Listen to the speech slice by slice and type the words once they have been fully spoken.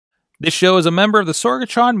This show is a member of the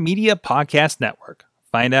Sorgatron Media Podcast Network.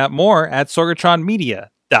 Find out more at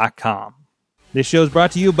sorgatronmedia.com. This show is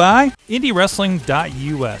brought to you by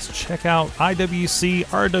IndyWrestling.us. Check out IWC,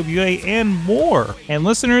 RWA, and more. And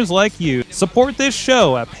listeners like you, support this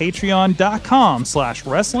show at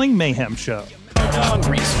patreon.com/Wrestling Mayhem Show.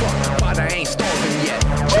 Hungry as fuck, but I ain't starving yet.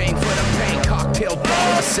 Paying for the pain, cocktail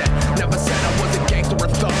bar set. Never said I was a gangster or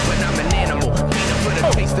thug, but I'm an animal. Beating for the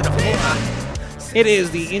taste of the fly. It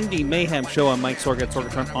is the Indy Mayhem Show. I'm Mike Sorg at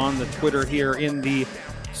Sorgatron on the Twitter here in the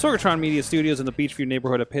Sorgatron Media Studios in the Beachview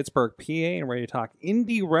neighborhood of Pittsburgh, PA, and ready to talk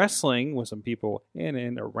indie wrestling with some people in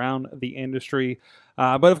and around the industry.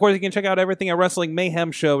 But of course, you can check out everything at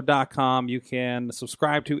WrestlingMayhemShow.com. You can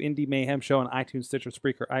subscribe to Indie Mayhem Show on iTunes, Stitcher,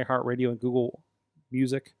 Spreaker, iHeartRadio, and Google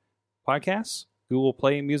Music Podcasts, Google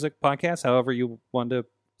Play Music Podcasts, however you want to.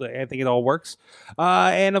 I think it all works.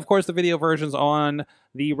 And of course, the video versions on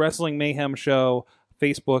the Wrestling Mayhem Show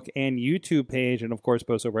Facebook and YouTube page, and of course,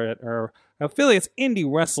 post over at our affiliates,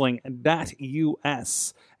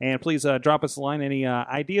 IndyWrestling.us. And please drop us a line. Any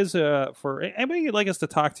ideas for anybody you'd like us to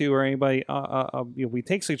talk to, or anybody we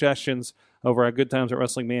take suggestions over at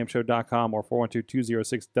goodtimes@WrestlingMayhemShow.com or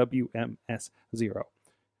 412-206-WMS0.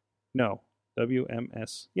 No,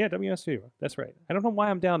 WMS. Yeah, WMS0. That's right. I don't know why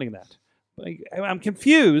I'm doubting that. I'm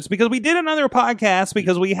confused because we did another podcast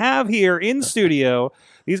because we have here in studio.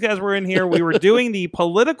 These guys were in here. We were doing the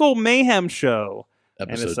Political Mayhem Show.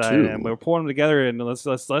 Episode 2. And we were pulling them together, and let's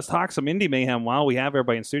talk some indie mayhem while we have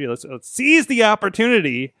everybody in studio. Let's seize the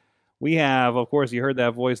opportunity. We have, of course, you heard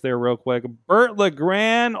that voice there real quick. Burt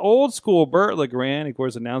LeGrande, old school Burt LeGrande, of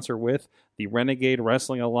course, announcer with the Renegade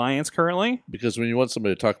Wrestling Alliance currently. Because when you want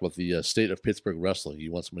somebody to talk about the state of Pittsburgh wrestling,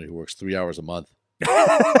 you want somebody who works 3 hours a month.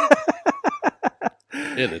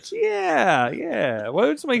 In it. Yeah. Well,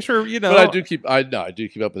 let's make sure, But I do keep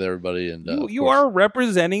up with everybody, and you are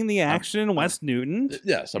representing the action in West Newton.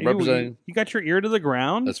 Yes, I'm representing. You got your ear to the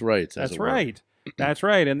ground. That's right. That's right. That's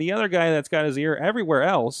right. And the other guy that's got his ear everywhere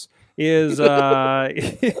else is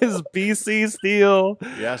BC Steele.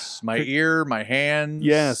 Yes, my ear, my hands.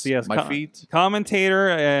 Yes, my feet. Commentator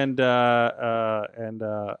and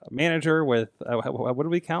manager with what do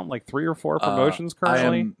we count? Like 3 or 4 promotions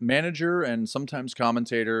currently. I am manager and sometimes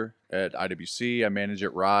commentator at IWC. I manage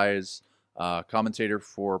at Rise. Commentator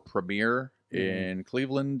for Premier in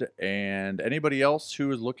Cleveland, and anybody else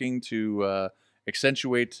who is looking to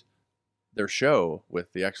accentuate their show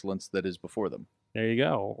with the excellence that is before them. There you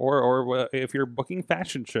go. Or if you're booking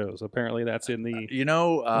fashion shows, apparently that's in the...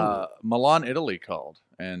 Milan, Italy called,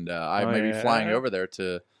 and I may be flying over there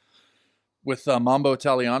with Mambo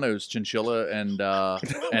Italiano's chinchilla and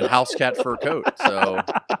house cat fur coat. So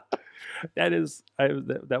that was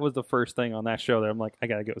the first thing on that show that I'm like, I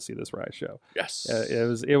gotta go see this Rise show. Yes,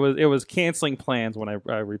 it was canceling plans when I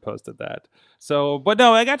reposted that. So, but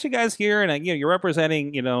no, I got you guys here, and you're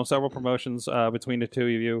representing several promotions between the two of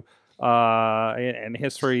you. And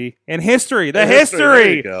history between you guys.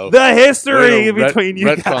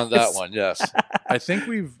 Retcon that one, yes. I think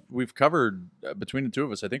we've covered between the two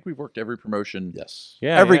of us. I think we've worked every promotion. Yes,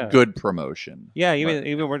 every good promotion. Yeah, even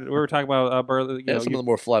we were talking about some of the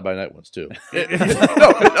more fly by night ones too.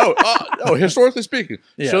 No. Historically speaking,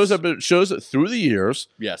 yes. shows that through the years,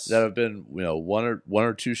 yes, that have been one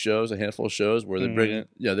or two shows, a handful of shows where they bring in,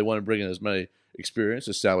 they want to bring in as many experienced,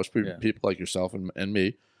 established people like yourself and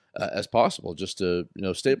me. As possible, just to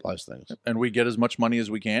stabilize things, and we get as much money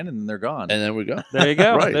as we can, and then they're gone, and then we go. There you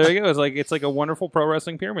go. Right. There you go. It's like a wonderful pro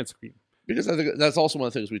wrestling pyramid scheme. Because I think that's also one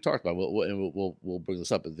of the things we talked about. We'll bring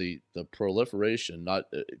this up. The proliferation, not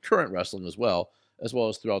current wrestling as well as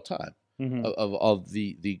throughout time of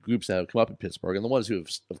the groups that have come up in Pittsburgh, and the ones who have,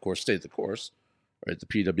 of course, stayed the course. Right, the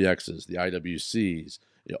PWXs, the IWCs.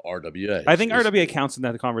 RWA. I think RWA counts in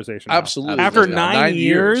that conversation. Absolutely. Now. After 9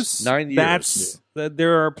 years, 9 years.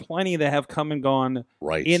 There are plenty that have come and gone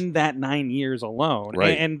in that 9 years alone.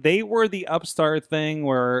 Right. And they were the upstart thing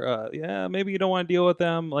where, maybe you don't want to deal with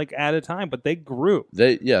them like at a time, but they grew.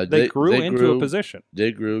 They grew into a position.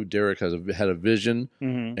 They grew. Derek had a vision,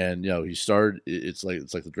 and he started. It's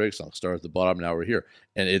like the Drake song. Started at the bottom. Now we're here,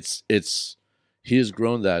 and it's. He has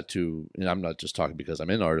grown that to, and I'm not just talking because I'm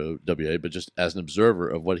in RWA, but just as an observer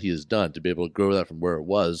of what he has done to be able to grow that from where it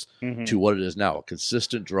was to what it is now. A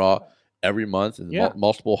consistent draw every month in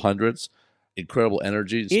multiple hundreds, incredible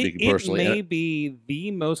energy, speaking personally. It may be the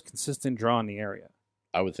most consistent draw in the area.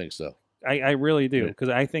 I would think so. I really do, because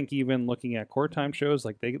I think even looking at court time shows,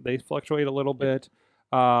 like they fluctuate a little bit.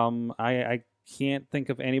 I can't think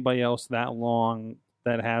of anybody else that long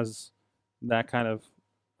that has that kind of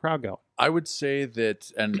crowd going. I would say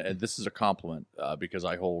that, and this is a compliment because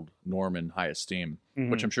I hold Norm in high esteem,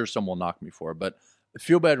 which I'm sure some will knock me for, but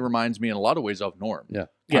Feel Bad reminds me in a lot of ways of Norm. Yeah.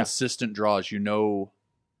 Consistent draws,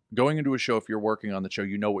 going into a show, if you're working on the show,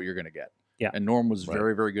 you know what you're going to get. Yeah. And Norm was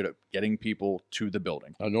very, very good at getting people to the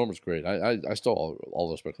building. Norm was great. I still all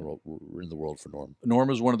the respect in the world for Norm. Norm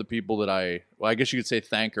is one of the people that I guess you could say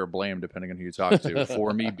thank or blame, depending on who you talk to,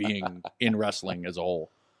 for me being in wrestling as a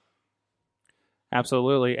whole.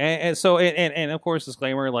 Absolutely. And so, and of course,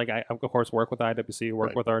 disclaimer, like I, of course, work with IWC,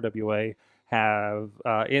 work with RWA, have,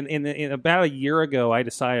 in about a year ago, I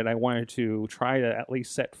decided I wanted to try to at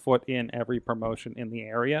least set foot in every promotion in the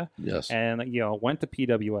area. Yes. And, went to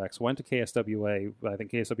PWX, went to KSWA, I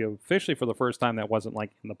think KSWA officially for the first time that wasn't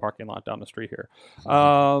like in the parking lot down the street here.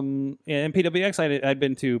 And PWX I'd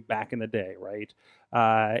been to back in the day, right?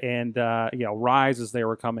 Rise as they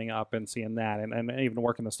were coming up and seeing that, and even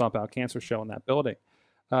working the Stomp Out Cancer show in that building.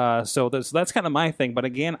 So that's kind of my thing. But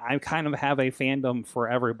again, I kind of have a fandom for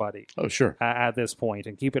everybody. Oh, sure. At this point,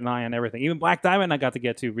 and keep an eye on everything. Even Black Diamond I got to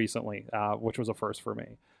get to recently, which was a first for me.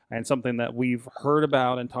 And something that we've heard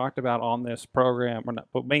about and talked about on this program,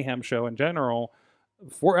 but Mayhem show in general,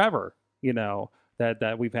 forever,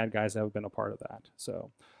 that we've had guys that have been a part of that.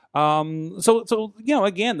 So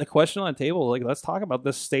again, the question on the table, like, let's talk about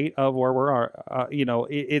the state of where we are.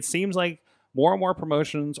 It seems like more and more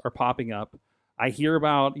promotions are popping up. I hear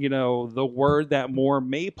about, the word that more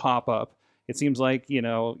may pop up. It seems like,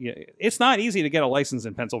 it's not easy to get a license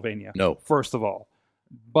in Pennsylvania. No. First of all.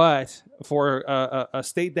 But for a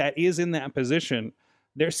state that is in that position,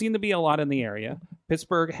 there seem to be a lot in the area.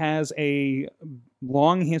 Pittsburgh has a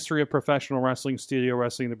long history of professional wrestling, studio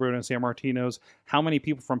wrestling, the Bruno and San Martinos. How many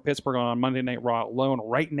people from Pittsburgh on Monday Night Raw alone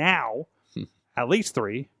right now? At least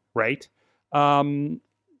 3, right? And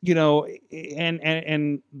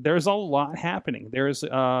there's a lot happening. There's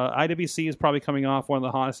IWC is probably coming off one of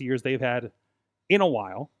the hottest years they've had in a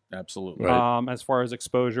while. Absolutely. Right. As far as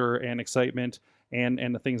exposure and excitement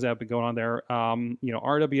and the things that have been going on there.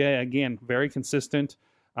 RWA, again, very consistent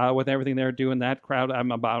with everything they're doing. That crowd,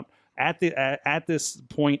 I'm about at this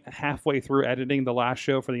point halfway through editing the last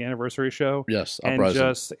show for the anniversary show. Yes, and uprising.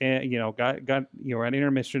 just got at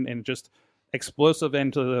intermission and just explosive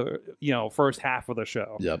into the first half of the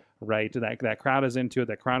show. Yep. Right. That crowd is into it.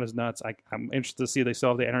 That crowd is nuts. I'm interested to see if they still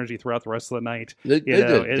have the energy throughout the rest of the night. They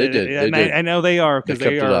did. I know they are, because they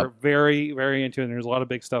kept it are up. very, very into it. And there's a lot of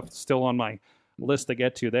big stuff still on my list to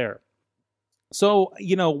get to there. So,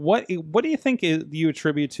 what do you think you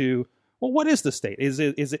attribute to? Well, what is the state? Is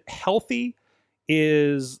it healthy?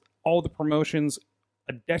 Is all the promotions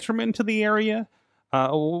a detriment to the area?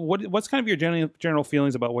 What's kind of your general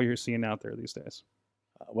feelings about what you're seeing out there these days?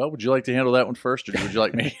 Well, would you like to handle that one first, or would you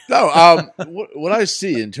like me? No. What I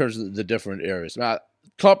see in terms of the different areas,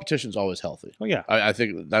 competition is always healthy. Oh yeah, I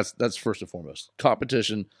think that's first and foremost.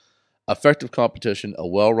 Competition, effective competition, a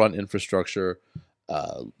well-run infrastructure,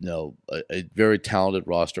 a very talented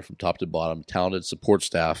roster from top to bottom, talented support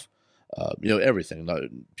staff, everything.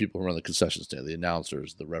 People who run the concession stand, the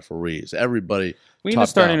announcers, the referees, everybody. We need to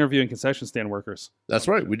start interviewing concession stand workers. That's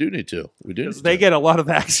right. We do need to. They get a lot of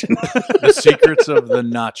action. The secrets of the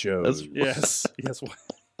nachos. Yes.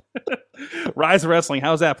 Rise Wrestling.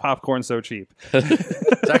 How's that popcorn so cheap?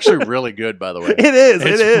 It's actually really good, by the way. It is.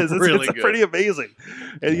 It's really it's good. pretty amazing.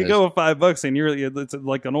 And you go with $5 and it's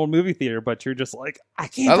like an old movie theater, but you're just like, I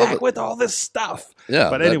came back with all this stuff.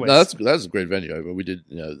 Yeah. But anyways, that's a great venue. We did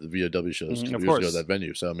the VOW shows of years course. ago at that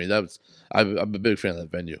venue. So I'm a big fan of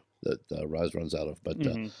that venue that Rise runs out of. But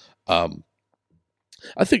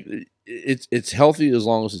I think it's healthy as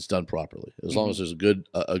long as it's done properly, as long as there's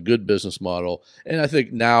a good business model. And I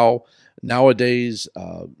think nowadays,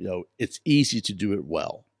 it's easy to do it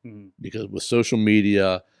well because with social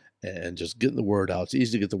media and just getting the word out, it's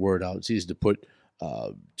easy to get the word out. It's easy to put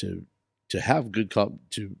to have good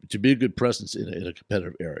to be a good presence in a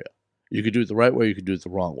competitive area. You could do it the right way. You could do it the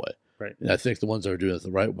wrong way. Right. And I think the ones that are doing it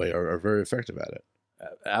the right way are very effective at it.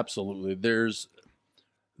 Absolutely.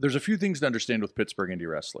 There's a few things to understand with Pittsburgh indie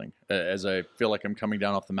wrestling, as I feel like I'm coming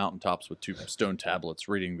down off the mountaintops with 2 stone tablets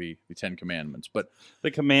reading the 10 Commandments. But the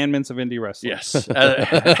commandments of indie wrestling. Yes,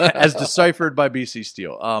 as deciphered by BC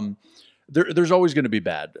Steele. There's always going to be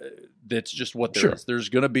bad. That's just what there is. There's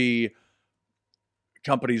going to be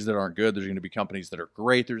companies that aren't good. There's going to be companies that are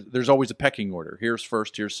great. There's always a pecking order. Here's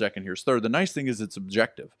first, here's second, here's third. The nice thing is it's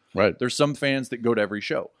objective. Right. There's some fans that go to every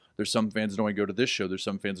show. There's some fans that only go to this show. There's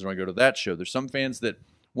some fans that only go to that show. There's some fans that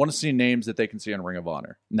want to see names that they can see on Ring of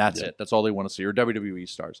Honor. And that's it. That's all they want to see. Or WWE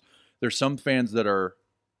stars. There's some fans that are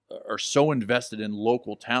so invested in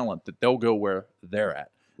local talent that they'll go where they're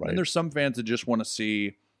at. Right. And there's some fans that just want to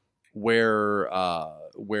see where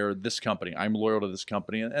this company, I'm loyal to this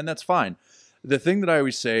company, and that's fine. The thing that I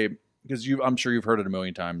always say, because I'm sure you've heard it a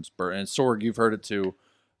million times, Burt, and Sorg, you've heard it too.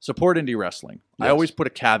 Support indie wrestling. Yes. I always put a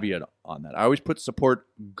caveat on that. I always put support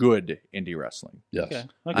good indie wrestling. Yes.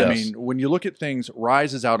 Okay. I mean, when you look at things,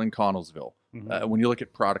 Rise is out in Connellsville. When you look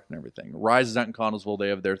at product and everything, Rise is out in Connellsville. They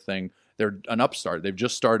have their thing. They're an upstart. They've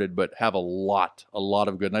just started, but have a lot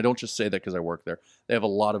of good. And I don't just say that because I work there. They have a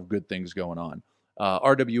lot of good things going on.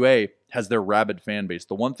 RWA has their rabid fan base.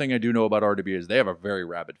 The one thing I do know about RWA is they have a very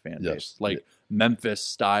rabid fan base. Like Memphis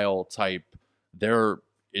style type. They're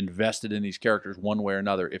invested in these characters one way or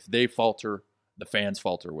another. If they falter, the fans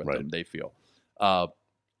falter with them, they feel. Pro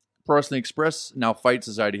Wrestling Express, now Fight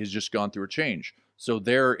Society, has just gone through a change. So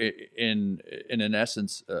they're in an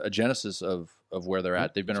essence, a genesis of where they're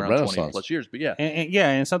at. They've been around 20 plus years, but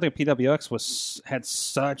and something PWX had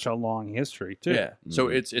such a long history too. Yeah, so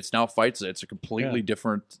it's now Fights. It's a completely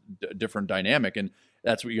different dynamic, and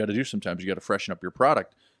that's what you got to do. Sometimes you got to freshen up your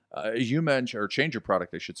product. You mentioned, or change your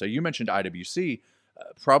product, I should say. You mentioned IWC,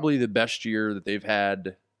 probably the best year that they've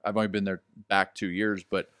had. I've only been there back 2 years,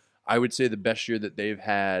 but I would say the best year that they've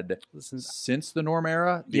had since the Norm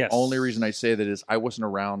era. The only reason I say that is I wasn't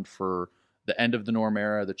around for the end of the Norm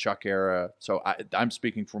era, the Chuck era. So I'm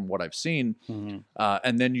speaking from what I've seen.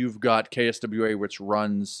 And then you've got KSWA, which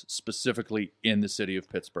runs specifically in the city of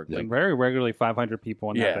Pittsburgh. Like very regularly 500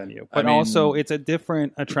 people in that venue. But also it's a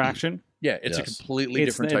different attraction. Yeah, it's a completely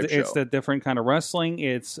different type show. It's a different kind of wrestling.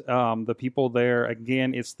 It's the people there.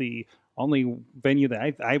 Again, it's the only venue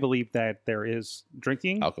that I believe that there is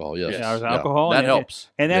drinking. Alcohol, yes. Yeah, there's alcohol. That helps.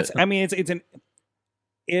 And that's, I mean, it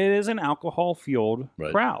is an alcohol-fueled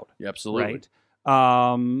crowd. Yeah, absolutely.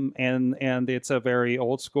 Right? And it's a very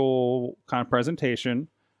old-school kind of presentation,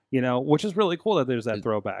 which is really cool that there's that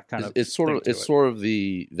throwback kind of. It's sort of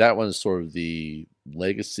that one's sort of the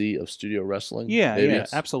legacy of studio wrestling. Yeah,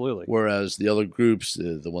 absolutely. Whereas the other groups,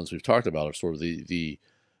 the ones we've talked about, are sort of the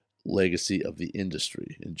legacy of the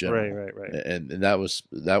industry in general. Right. And that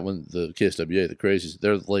one, the KSWA, the Crazies,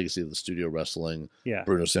 they're the legacy of the studio wrestling. Yeah.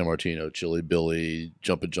 Bruno Sammartino, Chili Billy,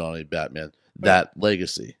 Jumpin' Johnny, Batman. That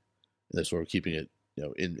legacy. And they're sort of keeping it,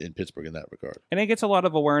 in Pittsburgh in that regard. And it gets a lot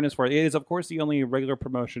of awareness for it. It is, of course, the only regular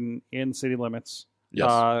promotion in city limits.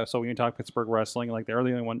 Yes. So when you talk Pittsburgh Wrestling, like they're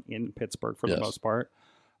the only one in Pittsburgh for the most part.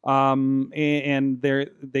 And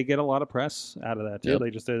they get a lot of press out of that too. They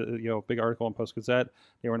just did a big article in Post Gazette.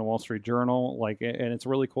 They were in the Wall Street Journal, and it's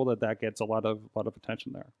really cool that gets a lot of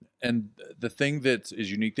attention there. And the thing that is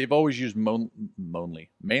unique, they've always used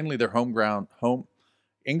mainly their home.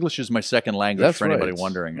 English is my second language for anybody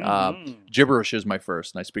wondering. Gibberish is my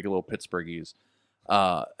first, and I speak a little Pittsburghese.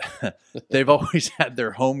 They've always had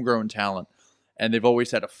their homegrown talent. And they've always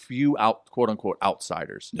had a few quote-unquote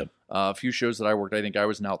outsiders. Yep. A few shows that I worked, I think I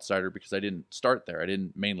was an outsider because I didn't start there. I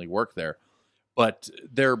didn't mainly work there. But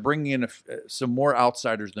they're bringing in some more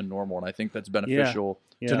outsiders than normal, and I think that's beneficial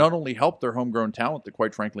to not only help their homegrown talent that,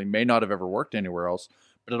 quite frankly, may not have ever worked anywhere else,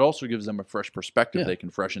 but it also gives them a fresh perspective. They can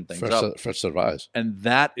freshen things up. Fresh set of eyes. And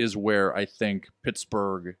that is where I think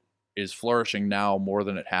Pittsburgh is flourishing now more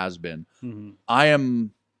than it has been. I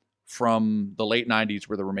am from the late 90s,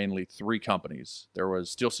 where there were mainly three companies. There was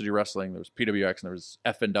Steel City Wrestling, there was PWX, and there was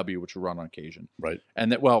FNW, which would run on occasion. Right.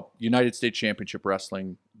 And United States Championship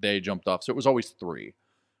Wrestling, they jumped off. So it was always 3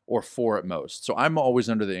 or 4 at most. So I'm always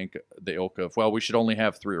under the ilk of, we should only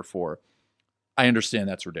have 3 or 4. I understand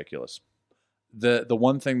that's ridiculous. The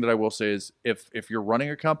one thing that I will say is if you're running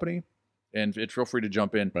a company, and feel free to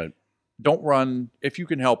jump in, don't run, if you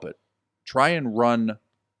can help it, try and run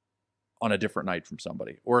on a different night from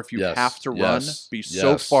somebody, or if you have to run, be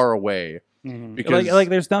so far away. Because like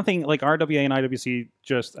there's nothing like RWA and IWC.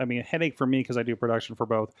 A headache for me because I do production for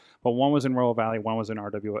both. But one was in Royal Valley, one was in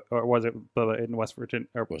RWA, or was it in West Virginia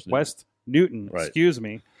or West Newton? Right. Excuse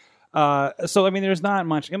me. So there's not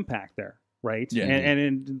much impact there, right? Yeah.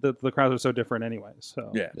 And the crowds are so different anyways.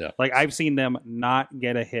 So like I've seen them not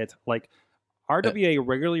get a hit. Like RWA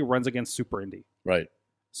regularly runs against Super Indy. Right.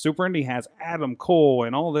 Super Indy has Adam Cole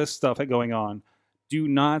and all this stuff going on. Do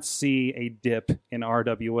not see a dip in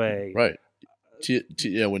RWA. Right.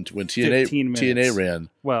 When TNA ran.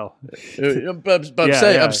 Well, but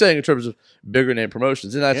I'm saying in terms of bigger name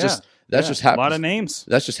promotions, and that's just happens. A lot of names.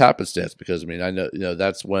 That's just happenstance because I know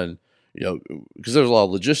that's when because there's a lot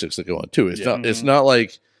of logistics that go on too. It's not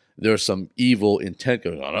like there's some evil intent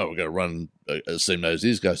going on. Oh, we got to run the same night as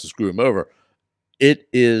these guys to screw them over. It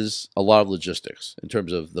is a lot of logistics in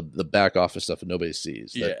terms of the back office stuff that nobody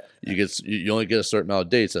sees. That you only get a certain amount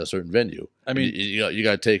of dates at a certain venue. You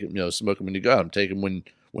got to take them, smoke them when you got them, take them when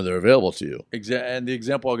when they're available to you. And the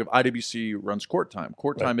example I'll give, IWC runs Court Time.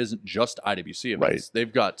 Court Time isn't just IWC events.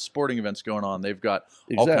 They've got sporting events going on. They've got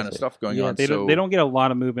all kind of stuff going on. They don't get a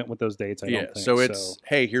lot of movement with those dates, I don't think. So it's,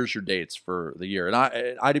 hey, here's your dates for the year. And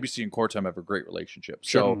IWC and Court Time have a great relationship.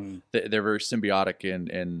 So they're very symbiotic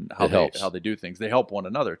in how they do things. They help one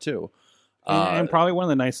another, too. And probably one of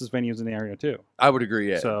the nicest venues in the area, too. I would agree,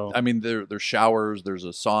 yeah. So, I mean, there's showers, there's a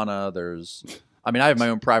sauna, I have my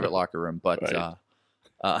own private locker room, but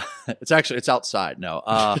it's outside. No.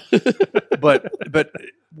 But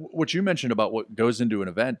what you mentioned about what goes into an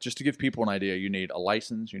event, just to give people an idea, you need a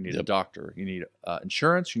license, you need a doctor, you need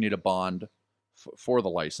insurance, you need a bond for the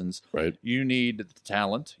license. Right. You need the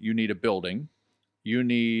talent, you need a building, you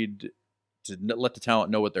need to let the talent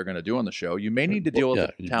know what they're going to do on the show. You may need to deal with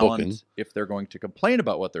the talent if they're going to complain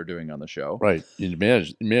about what they're doing on the show. Right. You need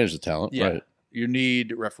to manage the talent. Yeah. Right. You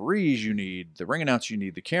need referees. You need the ring announcer. You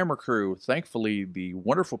need the camera crew. Thankfully, the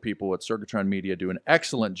wonderful people at Sorgatron Media do an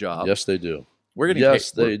excellent job. Yes, they do. We're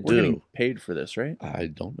getting paid for this, right? I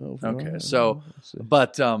don't know. Okay,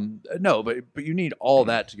 but you need all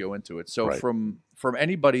that to go into it. So from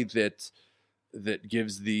anybody that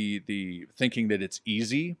gives the thinking that it's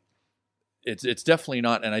easy, it's definitely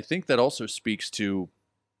not. And I think that also speaks to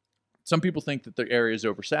some people think that the area is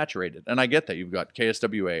oversaturated, and I get that. You've got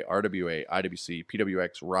KSWA, RWA, IWC,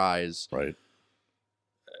 PWX, Rise. Right.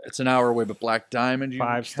 It's an hour away, but Black Diamond,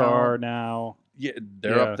 5-star now. Yeah,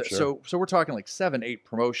 they're up there. Sure. So we're talking like 7-8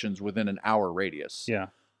 promotions within an hour radius. Yeah.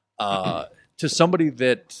 To somebody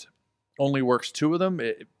that only works 2 of them,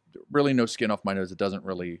 really no skin off my nose. It doesn't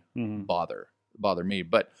really bother me,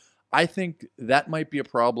 but I think that might be a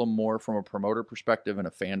problem more from a promoter perspective and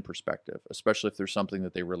a fan perspective, especially if there's something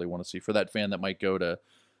that they really want to see. For that fan that might go to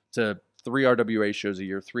 3 RWA shows a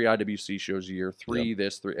year, 3 IWC shows a year, 3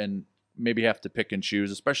 and maybe have to pick and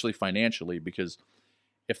choose, especially financially, because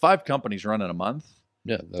if 5 companies run in a month,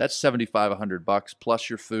 that's $7,500 plus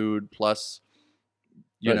your food, plus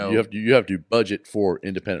you have to budget for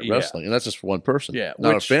independent wrestling, and that's just for one person,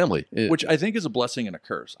 not a family. Which I think is a blessing and a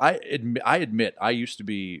curse. I admit I used to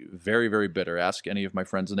be very, very bitter. Ask any of my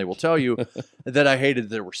friends, and they will tell you that I hated that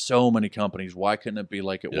there were so many companies. Why couldn't it be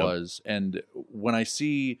like it was? And when I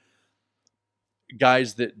see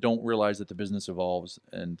guys that don't realize that the business evolves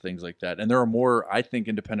and things like that, and there are more, I think,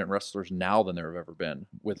 independent wrestlers now than there have ever been.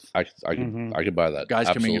 With I can buy that. Guys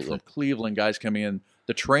coming in from Cleveland, guys coming in.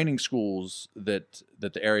 The training schools that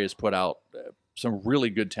the area has put out, some really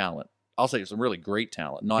good talent. I'll say some really great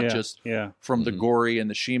talent, not just from the Gory and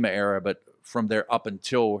the Shima era, but from there up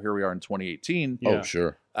until here we are in 2018. Oh,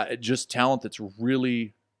 sure. Just talent that's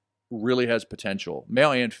really, really has potential,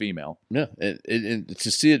 male and female. Yeah, and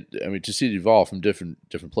to see it, evolve from different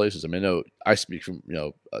places. I mean, I know I speak from,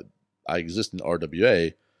 I exist in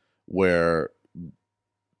RWA where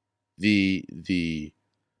the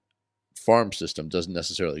farm system doesn't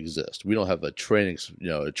necessarily exist. We don't have a training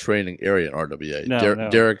area in RWA. No.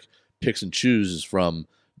 Derek picks and chooses from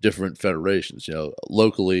different federations.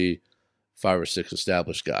 Locally, 5 or 6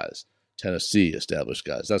 established guys, Tennessee established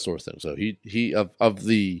guys, that sort of thing. So he of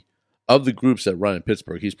the groups that run in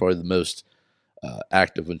Pittsburgh, he's probably the most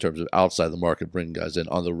active in terms of outside the market, bringing guys in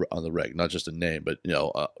on the reg, not just a name, but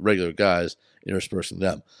regular guys, interspersing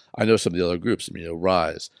them. I know some of the other groups.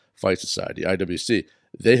 Rise, Fight Society, IWC.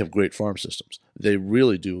 They have great farm systems. They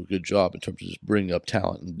really do a good job in terms of just bringing up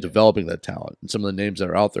talent and developing that talent. And some of the names that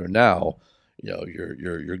are out there now, your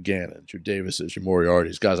Gannons, your Davises, your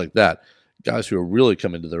Moriartys, guys like that, guys who are really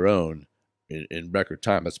coming to their own in record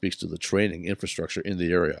time. That speaks to the training infrastructure in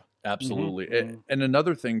the area. Absolutely. Mm-hmm. And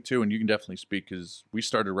another thing, too, and you can definitely speak because we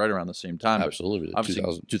started right around the same time. Absolutely.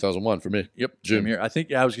 2001 for me. Yep. June. Here. I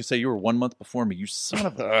think, I was going to say you were 1 month before me. You son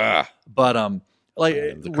of a... But,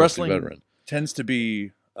 wrestling veteran tends to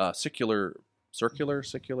be cyclical.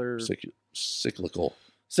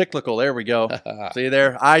 Cyclical. There we go. See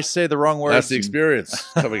there? I say the wrong word. That's the experience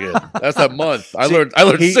coming in. That's that month. I learned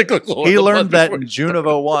cyclical. He learned that in June of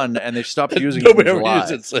 2001, and they stopped using it in July.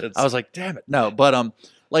 Used it since. I was like, damn it. No, but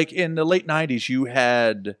like in the late 90s, you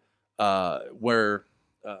had where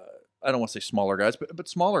I don't want to say smaller guys, but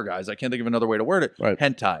smaller guys. I can't think of another way to word it. Right.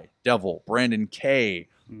 Hentai, Devil, Brandon K,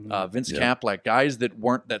 Vince Kaplak, guys that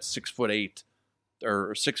weren't that 6'8"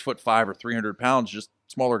 or 6'5" or 300 pounds, just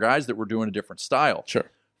smaller guys that were doing a different style. Sure.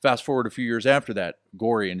 Fast forward a few years after that,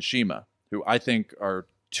 Gory and Shima, who I think are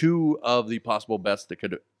 2 of the possible best that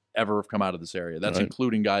could ever have come out of this area. That's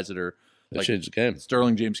including guys that are like changed the game.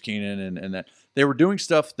 Sterling James Keenan and that. They were doing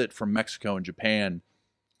stuff that from Mexico and Japan.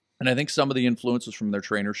 And I think some of the influences from their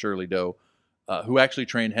trainer, Shirley Doe, who actually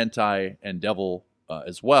trained Hentai and Devil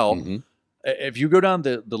as well. Mm-hmm. if you go down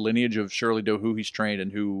the lineage of Shirley Doe, who he's trained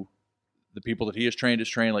and who the people that he has trained,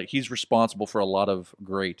 like he's responsible for a lot of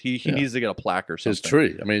great. He needs to get a plaque or something. His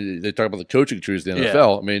tree. I mean, they talk about the coaching trees in the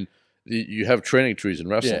NFL. I mean, you have training trees in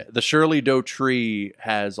wrestling. Yeah, the Shirley Doe tree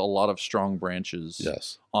has a lot of strong branches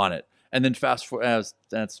on it. And then fast forward,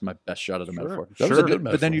 that's my best shot at a metaphor. That was a good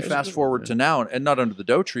metaphor. But then you fast forward to now, and not under the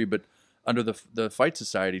Doe tree, but under the Fight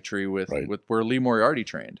Society tree with where Lee Moriarty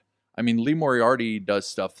trained. I mean, Lee Moriarty does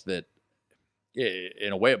stuff that,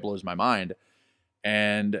 in a way, it blows my mind.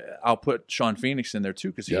 And I'll put Sean Phoenix in there too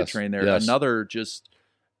because he had trained there. Another just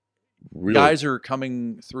guys are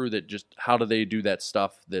coming through that just how do they do that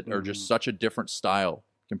stuff that are just such a different style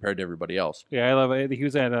compared to everybody else. Yeah, I love it. He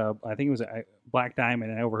was at I think it was at Black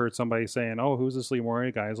Diamond, and I overheard somebody saying, "Oh, who's this Lee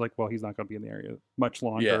Moriarty guy?" I was like, "Well, he's not going to be in the area much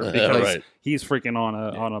longer because he's freaking on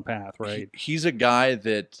a path, right?" He's a guy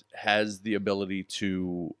that has the ability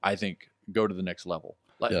to, I think, go to the next level.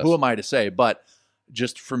 Like, who am I to say? But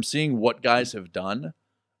just from seeing what guys have done,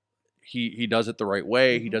 he does it the right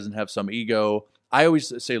way. He doesn't have some ego. I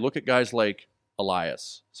always say, look at guys like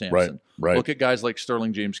Elias Sampson. Right. Look at guys like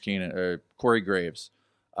Sterling James Keenan or Corey Graves,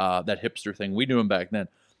 that hipster thing. We knew him back then.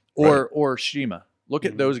 Or Shima. Look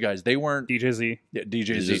at those guys. They weren't DJZ. Yeah,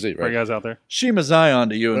 DJZ. For you guys out there. Shima Zion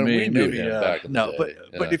to you and When me. we knew Maybe, him back in the day.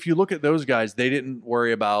 But if you look at those guys, they didn't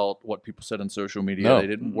worry about what people said on social media. No. They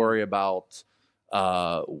didn't worry about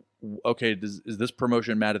okay, is this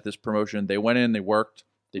promotion mad at this promotion? They went in, they worked,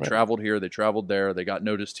 they traveled here, they traveled there, they got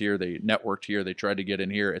noticed here, they networked here, they tried to get in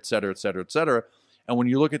here, et cetera, et cetera, et cetera. And when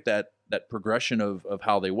you look at that progression of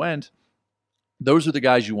how they went, those are the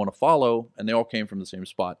guys you want to follow, and they all came from the same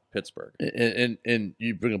spot, Pittsburgh. And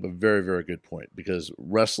you bring up a very, very good point because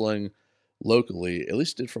wrestling locally, at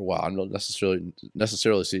least did for a while. I don't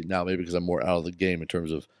necessarily see it now, maybe because I'm more out of the game in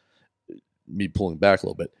terms of me pulling back a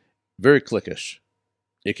little bit. Very cliquish.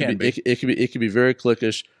 It can be very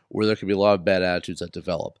cliquish, where there can be a lot of bad attitudes that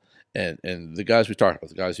develop. And the guys we talked about,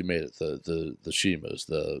 the guys who made it, the Shimas,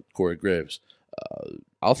 the Corey Graves.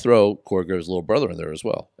 I'll throw Corey Graves' little brother in there as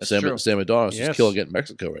well. Sam Adonis is killing it in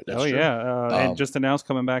Mexico right now. And just announced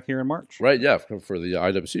coming back here in March. Right, yeah, for the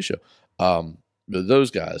IWC show.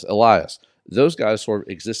 Those guys, Elias, those guys sort of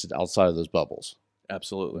existed outside of those bubbles.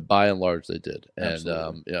 Absolutely. By and large, they did. And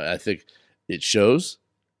I think it shows.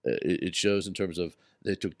 It shows in terms of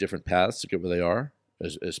they took different paths to get where they are,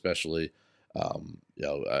 especially,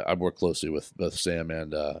 I work closely with both Sam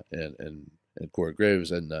and Corey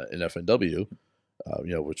Graves and FNW,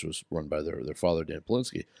 which was run by their father, Dan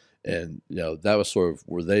Polinsky. And, that was sort of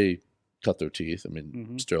where they cut their teeth. I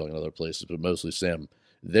mean, Sterling and other places, but mostly Sam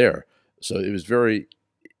there. So it was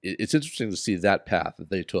it's interesting to see that path that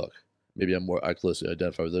they took. Maybe I closely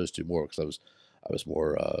identify with those two more because I was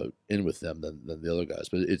more in with them than the other guys.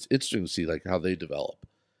 But it's interesting to see like how they develop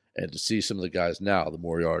and to see some of the guys now, the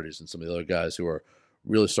Moriartys and some of the other guys who are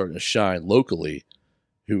really starting to shine locally,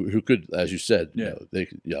 who could, as you said,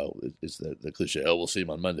 it's the cliche, we'll see them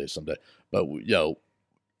on Monday someday. But,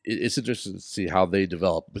 it's interesting to see how they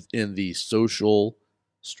develop within the social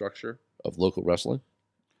structure of local wrestling.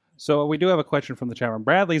 So we do have a question from the chat room.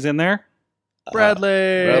 Bradley's in there. Bradley.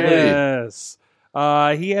 Yes.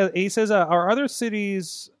 He says, are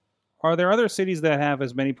there other cities that have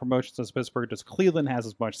as many promotions as Pittsburgh? Does Cleveland has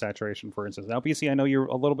as much saturation, for instance? Now, BC, I know you're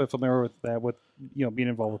a little bit familiar with that, with being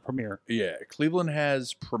involved with Premier. Yeah, Cleveland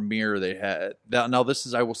has Premier. They had now. This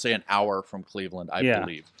is, I will say, an hour from Cleveland, I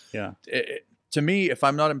believe. Yeah. To me, if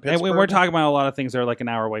I'm not in Pittsburgh, and we're talking about a lot of things that are like an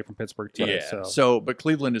hour away from Pittsburgh too. Yeah. But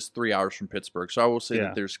Cleveland is 3 hours from Pittsburgh. So I will say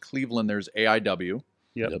that there's Cleveland. There's AIW.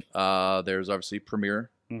 Yep. There's obviously Premier.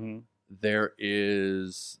 Mm-hmm.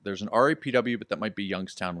 There's an RAPW, but that might be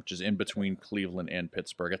Youngstown, which is in between Cleveland and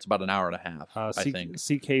Pittsburgh. It's about an hour and a half, I think.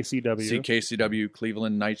 CKCW,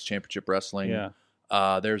 Cleveland Knights Championship Wrestling. Yeah.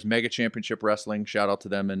 There's Mega Championship Wrestling. Shout out to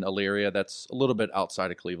them in Elyria. That's a little bit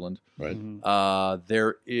outside of Cleveland. Right. Mm-hmm.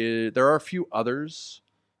 There are a few others.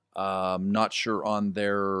 Not sure on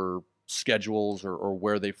their schedules or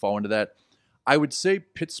where they fall into that. I would say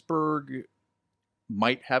Pittsburgh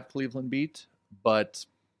might have Cleveland beat, but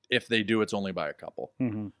if they do, it's only by a couple.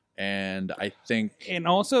 Mm-hmm. And I think... And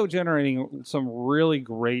also generating some really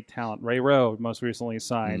great talent. Ray Rowe most recently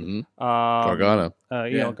signed. Mm-hmm. Gargano.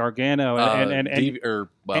 Gargano.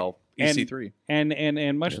 EC3.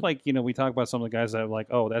 And much like, we talk about some of the guys that are like,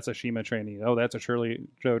 oh, that's a Shima trainee. Oh, that's a Shirley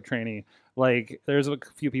Joe trainee. Like, there's a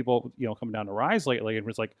few people, coming down to Rise lately and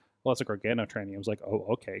it's like, well, it's a Gargano trainee. I was like, oh,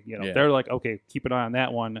 okay. They're like, okay, keep an eye on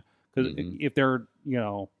that one. Because if they're,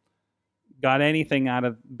 got anything out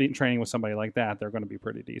of being training with somebody like that, they're going to be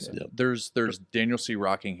pretty decent. Yeah. There's Daniel C.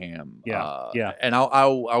 Rockingham. Yeah. And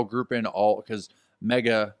I'll group in all, because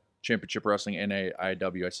Mega Championship Wrestling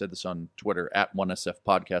NAIW. I said this on Twitter at 1SF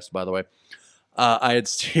Podcast, by the way. I had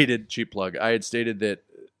stated, cheap plug, I had stated that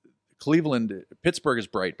Pittsburgh is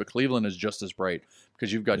bright, but Cleveland is just as bright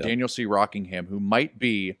because you've got Daniel C. Rockingham, who might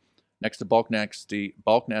be next to Bulk Nasty,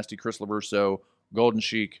 Chris LaRusso, Golden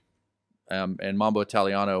Sheik, and Mambo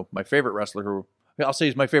Italiano, my favorite wrestler, who I'll say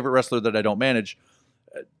he's my favorite wrestler that I don't manage.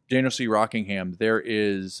 Daniel C. Rockingham. There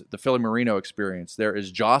is the Philly Marino experience. There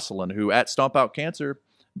is Jocelyn, who at Stomp Out Cancer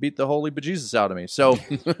beat the holy bejesus out of me. So,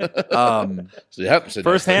 So you have to say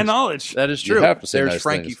first-hand knowledge. that is true. You have to say There's nice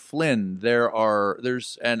Frankie things. Flynn.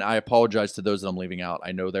 There's, and I apologize to those that I'm leaving out.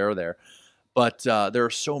 I know they're there. But there are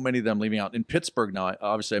so many of them leaving out. In Pittsburgh now,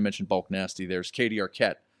 obviously I mentioned Bulk Nasty. There's Katie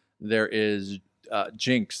Arquette. There is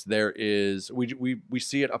Jinx. There is, we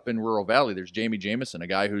see it up in Rural Valley. There's Jamie Jameson, a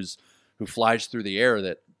guy who flies through the air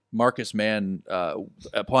that Marcus Mann,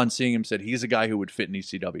 upon seeing him, said he's a guy who would fit in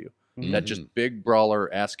ECW. Mm-hmm. That just big brawler,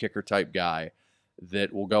 ass kicker type guy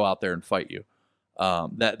that will go out there and fight you.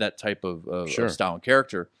 That type of style and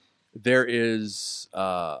character. There is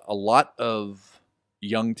a lot of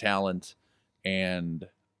young talent, and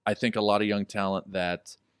I think a lot of young talent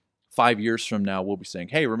that 5 years from now we'll be saying,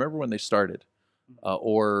 hey, remember when they started?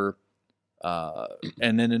 And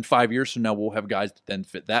then in 5 years from now, we'll have guys that then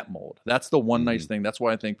fit that mold. That's the one nice thing. That's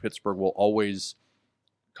why I think Pittsburgh will always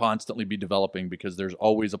constantly be developing, because there's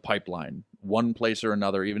always a pipeline, one place or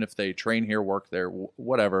another. Even if they train here, work there,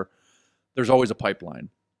 whatever, there's always a pipeline.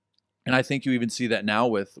 And I think you even see that now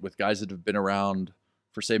with guys that have been around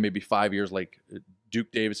for, say, maybe 5 years, like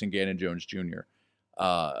Duke Davis and Gannon Jones Jr.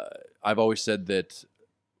 I've always said that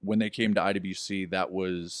when they came to IWC, that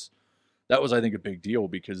was, I think, a big deal,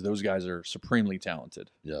 because those guys are supremely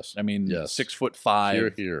talented. Yes. I mean, Yes.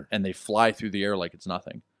 6'5", Here. and they fly through the air like it's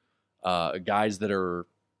nothing. Guys that are,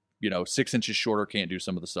 6 inches shorter can't do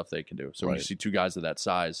some of the stuff they can do. So when you see two guys of that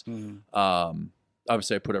size,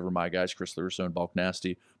 obviously I put over my guys, Chris LaRusso and Bulk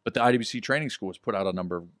Nasty, but the IWC training school has put out a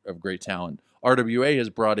number of great talent. RWA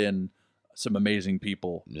has brought in some amazing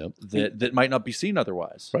people that might not be seen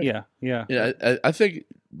otherwise. Right. Yeah. I think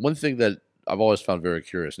one thing that I've always found very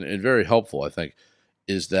curious and very helpful, I think,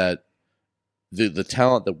 is that the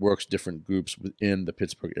talent that works different groups within the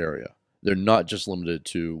Pittsburgh area. They're not just limited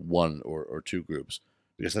to one or two groups,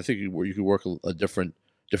 because I think you could work a different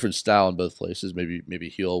style in both places. Maybe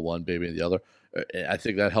heel one, baby in the other. I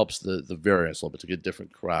think that helps the variance a little bit to get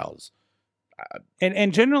different crowds.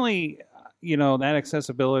 And generally, that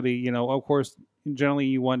accessibility, of course, generally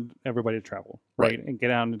you want everybody to travel, right? And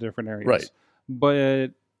get out into different areas. Right.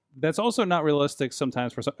 But that's also not realistic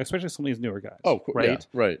sometimes for especially some of these newer guys. Oh, right. Yeah,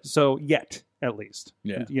 right. So yet, at least,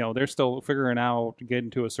 yeah, they're still figuring out to get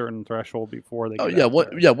into a certain threshold before they.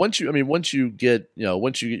 Once you get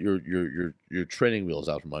your training wheels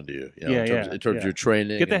out from under you, in terms of your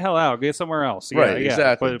training, get the hell out, get somewhere else. Right,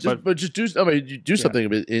 exactly. But just do. Do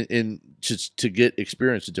something to get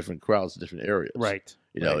experience in different crowds in different areas. Right.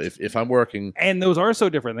 If I'm working, and those are so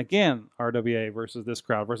different. Again, RWA versus this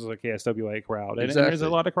crowd versus a KSWA crowd, and there's a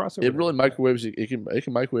lot of crossover. It really microwaves. It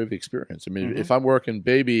can microwave the experience. I mean, if I'm working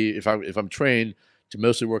baby, if I'm trained to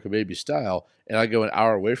mostly work a baby style, and I go an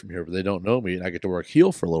hour away from here, but they don't know me, and I get to work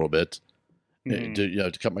heel for a little bit,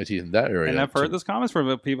 to cut my teeth in that area. And I've heard this comments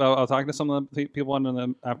from people. I'll talk to some of the people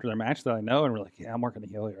after their match that I know, and we're like, "Yeah, I'm working the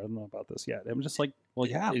heel here. I don't know about this yet." I'm just like, "Well,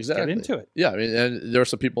 yeah, exactly. Let's get into it." Yeah, I mean, and there are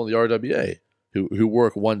some people in the RWA who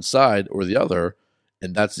work one side or the other,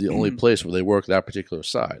 and that's the only place where they work that particular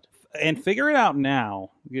side. And figure it out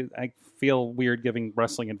now. I feel weird giving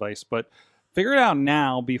wrestling advice, but figure it out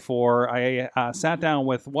now before I sat down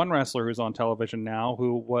with one wrestler who's on television now,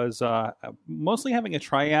 who was mostly having a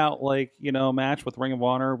tryout, match with Ring of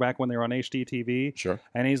Honor back when they were on HDTV. Sure.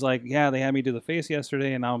 And he's like, yeah, they had me do the face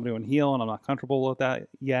yesterday, and now I'm doing heel, and I'm not comfortable with that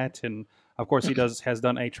yet. And of course, he has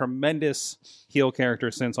done a tremendous heel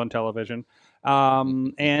character since on television.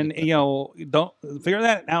 Don't figure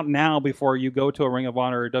that out now before you go to a Ring of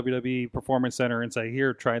Honor or WWE Performance Center and say,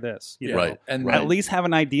 here, try this. Right. And at least have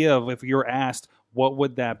an idea of, if you're asked, what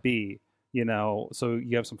would that be? So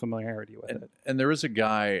you have some familiarity with it. And there is a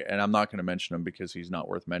guy, and I'm not going to mention him because he's not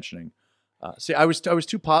worth mentioning. See, I was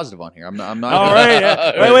too positive on here. I'm not. All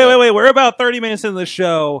right. Wait. We're about 30 minutes into the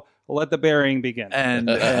show. Let the burying begin. And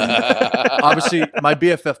obviously, my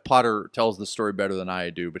BFF Potter tells the story better than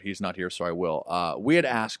I do, but he's not here, so I will. We had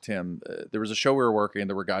asked him. There was a show we were working.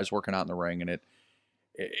 There were guys working out in the ring, and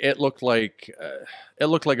it looked like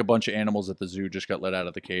a bunch of animals at the zoo just got let out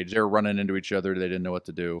of the cage. They were running into each other. They didn't know what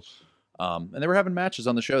to do, and they were having matches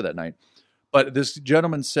on the show that night. But this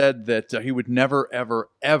gentleman said that he would never, ever,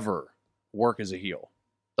 ever work as a heel.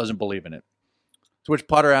 Doesn't believe in it. To which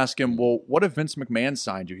Potter asked him, well, what if Vince McMahon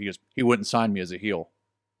signed you? He goes, he wouldn't sign me as a heel.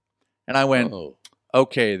 And I went,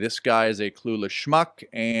 okay, this guy is a clueless schmuck,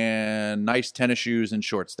 and nice tennis shoes and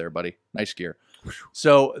shorts there, buddy. Nice gear.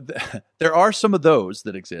 So there are some of those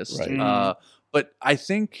that exist. Right. But I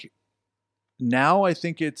think now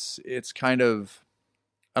it's kind of,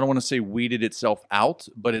 I don't want to say weeded itself out,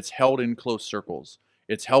 but it's held in close circles.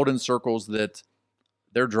 It's held in circles that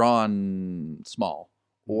they're drawn small,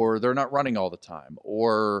 or they're not running all the time,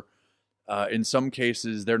 or in some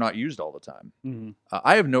cases they're not used all the time. Mm-hmm.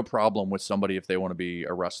 I have no problem with somebody if they want to be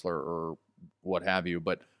a wrestler or what have you,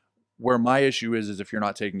 but where my issue is if you're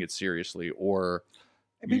not taking it seriously, or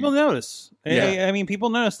people notice. Yeah. I mean, people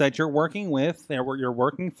notice that you're working with, you're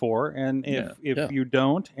working for, and if you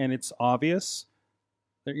don't, and it's obvious,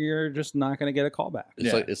 you're just not going to get a call back.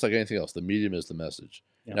 It's like anything else. The medium is the message.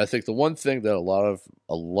 Yeah. And I think the one thing that a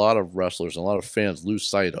lot of wrestlers and a lot of fans lose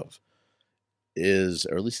sight of is,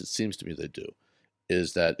 or at least it seems to me they do,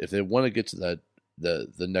 is that if they want to get to that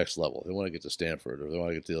the next level, they want to get to Stanford or they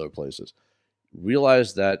want to get to the other places,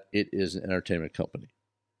 realize that it is an entertainment company.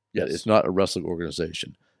 Yes. It's not a wrestling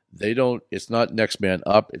organization. It's not Next Man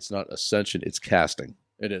Up. It's not Ascension. It's casting.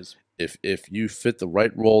 It is. If you fit the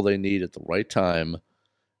right role they need at the right time,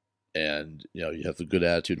 and you have the good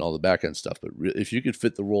attitude and all the back end stuff, but if you could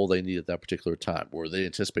fit the role they need at that particular time, or they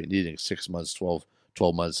anticipate needing 6 months, 12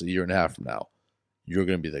 months, a year and a half from now, you're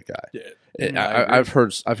going to be that guy. Yeah. And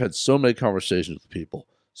I've had so many conversations with people.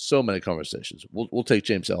 So many conversations. We'll take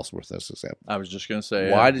James Ellsworth as an example. I was just going to say,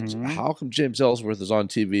 how come James Ellsworth is on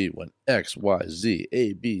TV when X, Y, Z,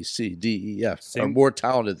 A, B, C, D, E, F are more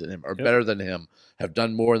talented than him, are better than him, have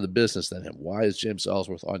done more in the business than him? Why is James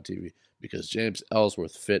Ellsworth on TV? Because James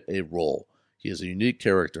Ellsworth fit a role. He is a unique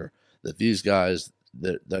character that these guys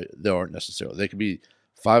they aren't necessarily. They could be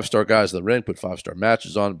 5-star guys in the ring, put 5-star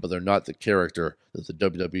matches on, but they're not the character that the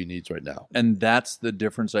WWE needs right now. And that's the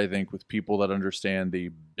difference, I think, with people that understand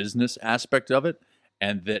the business aspect of it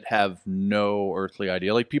and that have no earthly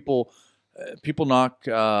idea. Like people knock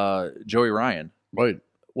Joey Ryan. Right.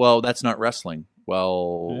 Well, that's not wrestling.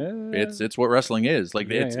 Well, it's what wrestling is.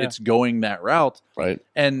 Like it's going that route. Right.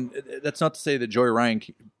 And that's not to say that Joey Ryan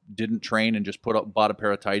didn't train and just bought a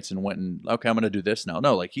pair of tights and went and, okay, I'm going to do this now.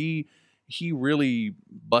 No, like he really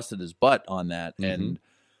busted his butt on that. Mm-hmm. And,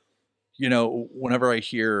 whenever I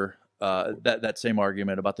hear that same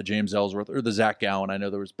argument about the James Ellsworth or the Zach Gowen, I know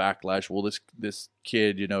there was backlash. Well, this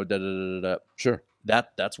kid, da-da-da-da-da. Sure.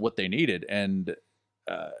 That's what they needed. And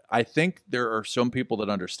I think there are some people that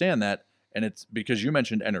understand that. And it's because you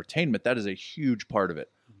mentioned entertainment. That is a huge part of it.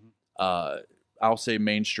 Mm-hmm. I'll say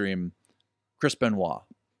mainstream, Chris Benoit.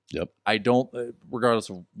 Yep. I don't, regardless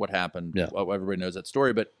of what happened, everybody knows that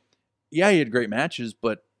story, but he had great matches,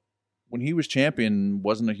 but when he was champion,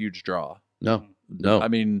 wasn't a huge draw. No. I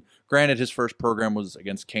mean, granted, his first program was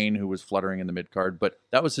against Kane, who was fluttering in the mid card, but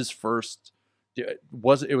that was his first. It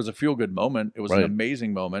was a feel good moment. It was an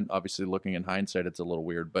amazing moment. Obviously, looking in hindsight, it's a little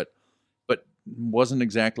weird, but wasn't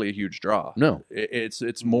exactly a huge draw. No,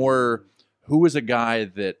 it's more who is a guy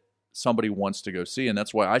that somebody wants to go see, and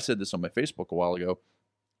that's why I said this on my Facebook a while ago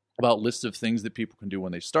about lists of things that people can do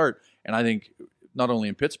when they start, and I think. Not only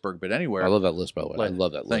in Pittsburgh, but anywhere. I love that list, by the way. I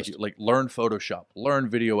love that list. Thank you. Like, learn Photoshop, learn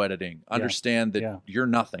video editing, understand that you're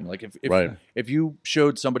nothing. Like, if you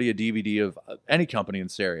showed somebody a DVD of any company in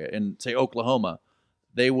this area, in, say, Oklahoma,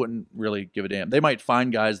 they wouldn't really give a damn. They might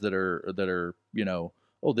find guys that are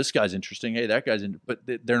oh, this guy's interesting. Hey, that guy's but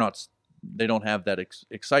they're not. They don't have that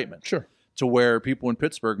excitement. Sure. To where people in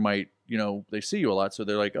Pittsburgh might, they see you a lot, so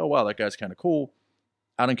they're like, oh, wow, that guy's kind of cool.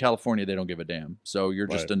 Out in California, they don't give a damn. So you're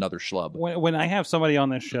just another schlub. When I have somebody on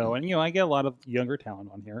this show, and I get a lot of younger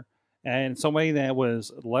talent on here, and somebody that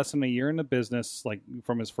was less than a year in the business, like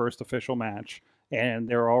from his first official match, and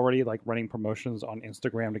they're already like running promotions on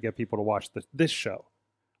Instagram to get people to watch this show.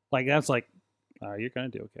 Like that's like, you're gonna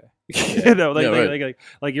do okay.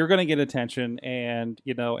 Like you're gonna get attention, and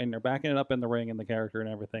and they're backing it up in the ring and the character and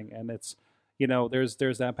everything, and it's there's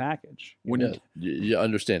that package. When you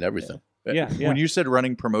understand everything. Yeah. When you said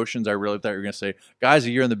running promotions, I really thought you were going to say, guys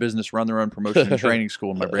a year in the business run their own promotion and training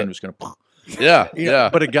school, and my brain was going to... Yeah.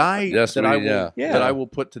 But a guy that I will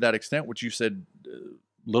put to that extent, which you said,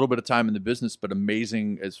 little bit of time in the business, but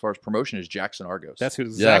amazing as far as promotion is Jackson Argos. That's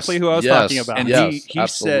exactly who I was talking about. And he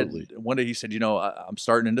said, one day he said, I'm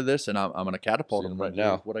starting into this and I'm going to catapult him right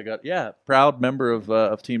now. What I got. Yeah. Proud member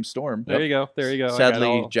of Team Storm. There you go.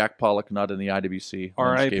 Sadly, Jack Pollock not in the IWC.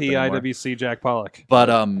 R.I.P. IWC Jack Pollock. But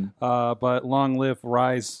long live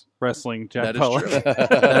Rise Wrestling Jack Pollock.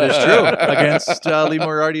 That is true. Against Lee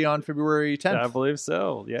Moriarty on February 10th. I believe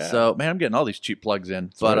so. Yeah. So, man, I'm getting all these cheap plugs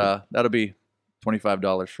in. But that'll be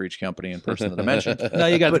 $25 for each company and person that I mentioned. No,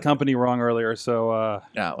 you got the company wrong earlier. So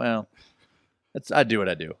Yeah, well, I do what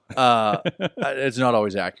I do. It's not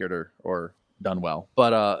always accurate or done well,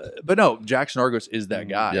 but no, Jackson Argos is that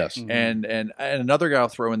guy. Yes. And another guy I'll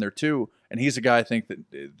throw in there too, and he's a guy I think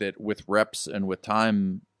that with reps and with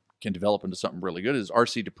time can develop into something really good, is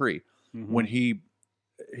RC Dupree. When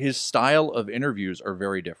his style of interviews are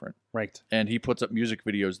very different. Right. And he puts up music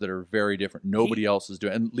videos that are very different. Nobody else is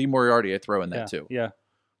doing. And Lee Moriarty, I throw in that too. Yeah.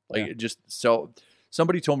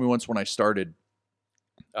 Somebody told me once when I started,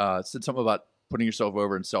 said something about putting yourself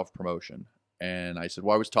over in self-promotion. And I said,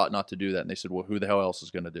 well, I was taught not to do that. And they said, well, who the hell else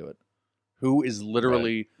is going to do it? Who is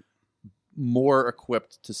literally more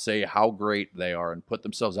equipped to say how great they are and put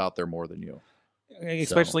themselves out there more than you?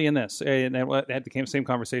 Especially in this, and it had the same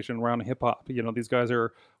conversation around hip hop. These guys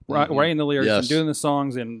are writing the lyrics and doing the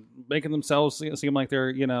songs and making themselves seem like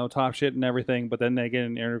they're top shit and everything. But then they get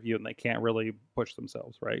an interview and they can't really push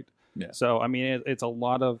themselves, right? Yeah. So I mean, it's a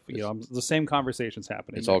lot of the same conversations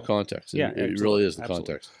happening. It's all context. Yeah, it really is the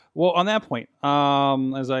context. Well, on that point,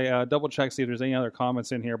 as I double check see if there's any other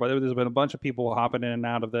comments in here, but there's been a bunch of people hopping in and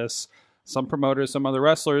out of this. Some promoters, some other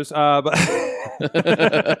wrestlers. But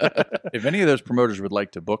if any of those promoters would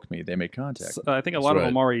like to book me, they may contact me. I think a lot of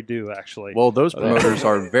them already do, actually. Well, those promoters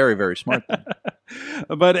are very, very smart.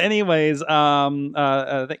 But anyways,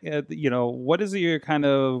 what is your kind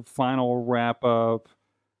of final wrap up?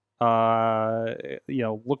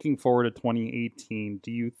 Looking forward to 2018,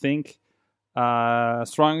 do you think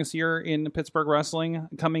strongest year in Pittsburgh wrestling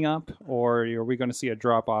coming up, or are we going to see a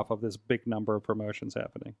drop off of this big number of promotions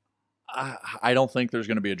happening? I don't think there's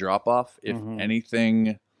going to be a drop off. If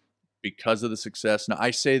anything, because of the success. Now,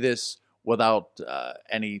 I say this without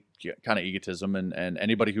any kind of egotism, and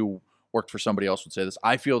anybody who worked for somebody else would say this.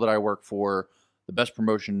 I feel that I work for the best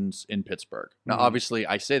promotions in Pittsburgh. Now, obviously,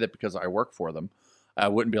 I say that because I work for them. I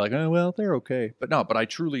wouldn't be like, oh, well, they're okay. But I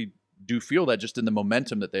truly do feel that just in the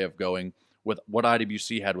momentum that they have going with what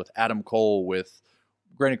IWC had with Adam Cole,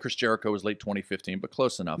 granted, Chris Jericho was late 2015, but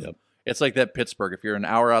close enough. Yep. It's like that Pittsburgh. If you're an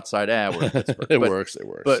hour outside, we're in Pittsburgh. It works.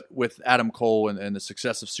 But with Adam Cole and the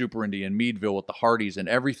success of Super Indy and Meadville with the Hardys and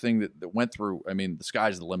everything that went through, I mean, the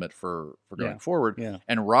sky's the limit for going forward. Yeah.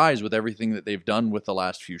 And Rise with everything that they've done with the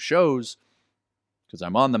last few shows, because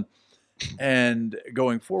I'm on them, and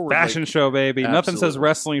going forward. Fashion show, baby. Absolutely. Nothing says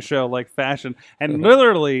wrestling show like fashion. And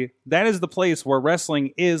literally, that is the place where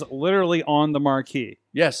wrestling is literally on the marquee.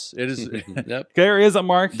 Yes, it is. Yep. There is a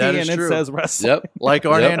marquee and it says wrestling. Yep. Like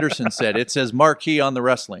Arn Anderson said, it says marquee on the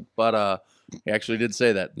wrestling. But he actually did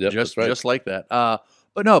say that. Yep, just like that.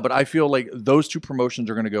 But I feel like those two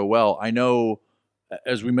promotions are going to go well. I know,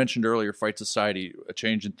 as we mentioned earlier, Fight Society, a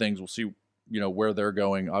change in things. We'll see where they're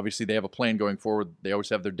going. Obviously, they have a plan going forward. They always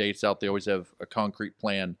have their dates out. They always have a concrete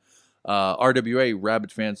plan. RWA,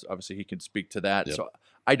 Rabbit fans, obviously he can speak to that. Yep. So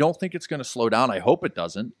I don't think it's going to slow down. I hope it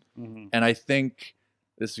doesn't. And I think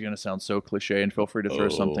this is going to sound so cliche, and feel free to throw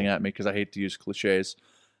something at me because I hate to use cliches.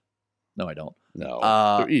 No, I don't. No,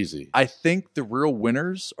 they're easy. I think the real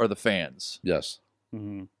winners are the fans. Yes.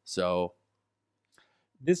 So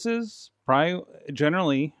this is probably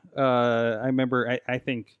generally, I remember, I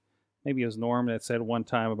think, maybe it was Norm that said one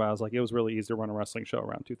time about, it was really easy to run a wrestling show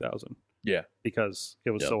around 2000. Yeah. Because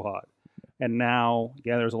it was so hot. And now,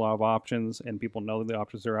 there's a lot of options, and people know that the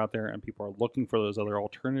options are out there, and people are looking for those other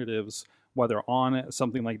alternatives, whether on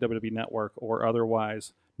something like WWE Network or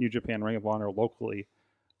otherwise, New Japan, Ring of Honor locally.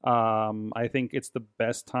 I think it's the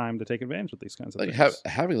best time to take advantage of these kinds of things.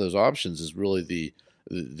 Having those options is really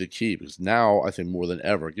the key, because now, I think more than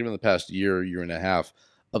ever, given the past year and a half,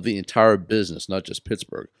 of the entire business, not just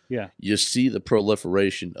Pittsburgh. Yeah. You see the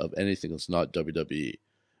proliferation of anything that's not WWE.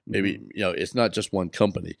 Maybe, it's not just one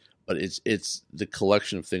company, but it's the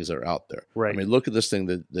collection of things that are out there. Right. I mean, look at this thing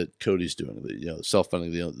that Cody's doing,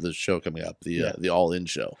 self-funding, the show coming up, the All-In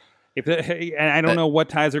show. And I don't know what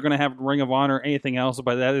ties are going to have Ring of Honor or anything else,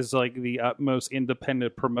 but that is like the utmost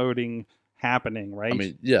independent promoting happening, right? I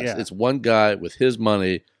mean, yes, it's one guy with his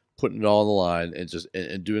money putting it all on the line and just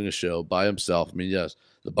and doing a show by himself. I mean, yes,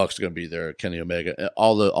 the Bucks are going to be there, Kenny Omega,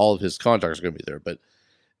 all of his contracts are going to be there, but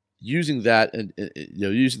using that and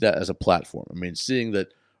using that as a platform. I mean, seeing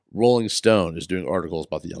that Rolling Stone is doing articles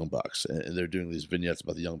about the Young Bucks, and they're doing these vignettes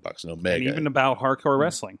about the Young Bucks and Omega, and even about hardcore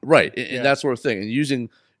wrestling, right? And that sort of thing, and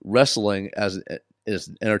using wrestling as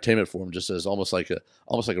an entertainment form, just as almost like a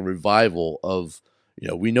revival of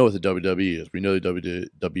we know what the WWE is, we know the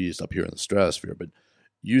WWE is up here in the stratosphere, but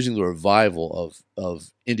using the revival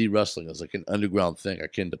of indie wrestling as like an underground thing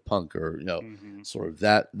akin to punk or sort of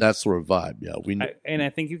that sort of vibe. And I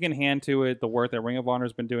think you can hand to it the work that Ring of Honor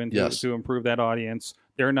has been doing to improve that audience.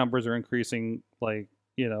 Their numbers are increasing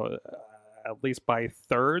at least by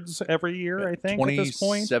thirds every year, I think, at this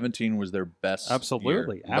point. 2017 was their best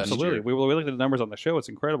Absolutely. year. Absolutely. We looked at the numbers on the show. It's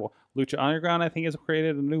incredible. Lucha Underground, I think, has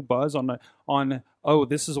created a new buzz on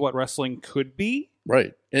this is what wrestling could be.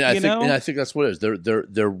 Right. And I think that's what it is.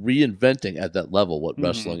 They're reinventing at that level what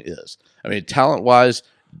wrestling is. I mean, talent-wise,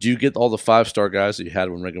 do you get all the 5-star guys that you had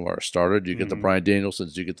when Ring of Honor started? Do you get the Bryan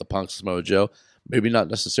Danielsons? Do you get the Punks, Samoa Joe? Maybe not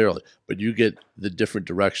necessarily, but you get the different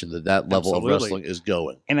direction that level of wrestling is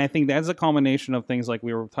going. And I think that's a culmination of things like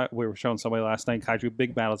we were showing somebody last night. Kaiju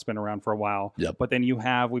Big Battle's been around for a while. Yep. But then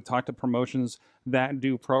we've talked to promotions that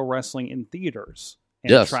do pro wrestling in theaters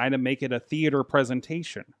and try to make it a theater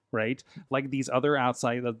presentation, right? Like these other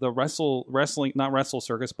outside the wrestling, not Wrestle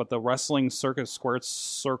Circus, but the Wrestling Circus Squared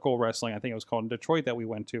Circle Wrestling, I think it was called in Detroit, that we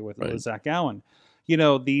went to with Zach Gowen.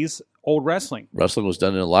 These old wrestling was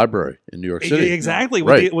done in a library in New York City. Exactly,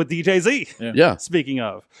 with DJ Z. Yeah. Speaking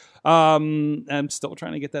of, I'm still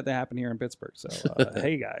trying to get that to happen here in Pittsburgh. So,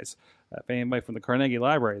 hey guys, if anybody from the Carnegie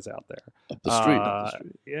Library is out there, up the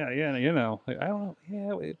street. Yeah, I don't know.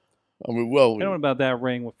 Yeah, I mean, well, I don't know about that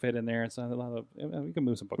ring would fit in there. It's not a lot of. We can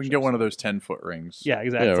move some bookshelves. We can get one of those 10-foot rings. Yeah,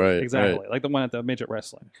 exactly. Yeah, right, exactly. right. Like the one at the midget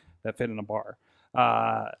wrestling that fit in a bar.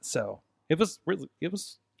 So it was really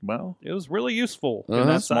useful in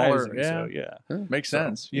that smaller, sizing. So, yeah. Makes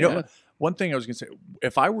sense. You know, one thing I was going to say,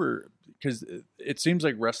 if I were, because it seems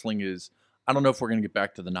like wrestling is, I don't know if we're going to get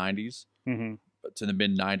back to the 90s, to the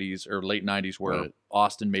mid 90s or late 90s where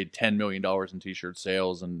Austin made $10 million in t-shirt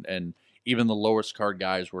sales and even the lowest card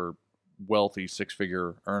guys were wealthy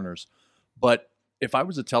 6-figure earners. But if I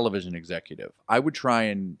was a television executive, I would try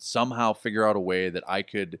and somehow figure out a way that I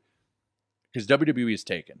could, because WWE is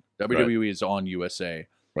taken. WWE is on USA.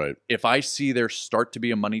 Right. If I see there start to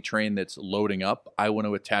be a money train that's loading up, I want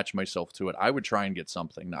to attach myself to it. I would try and get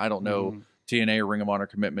something. I don't know TNA or Ring of Honor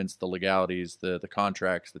commitments, the legalities, the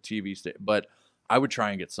contracts, the TV but I would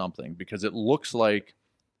try and get something because it looks like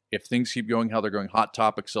if things keep going how they're going, Hot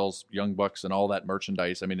Topic sells Young Bucks and all that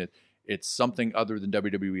merchandise. I mean, it's something other than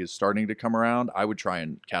WWE is starting to come around. I would try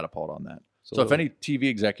and catapult on that. So if any TV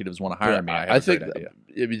executives want to hire me, I think great idea.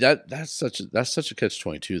 I mean that's such a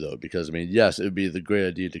catch-22 though, because I mean, yes, it would be the great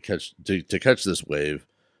idea to catch this wave.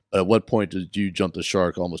 At what point do you jump the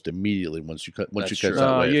shark almost immediately once you catch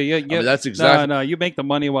that wave? Yeah. I mean, that's exactly no. You make the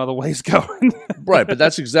money while the wave's going. Right, but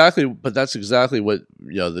that's exactly what the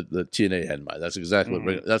TNA had in mind. That's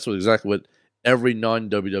exactly what every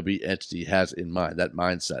non-WWE entity has in mind. That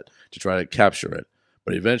mindset to try to capture it.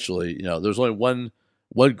 But eventually, there's only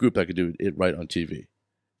one group that could do it right on TV.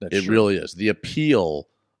 It really is. The appeal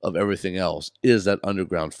of everything else is that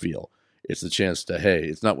underground feel. It's the chance to, hey,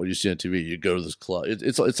 it's not what you see on TV. You go to this club.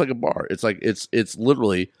 It's like a bar. It's like it's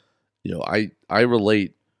literally, I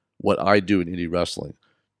relate what I do in indie wrestling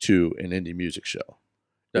to an indie music show.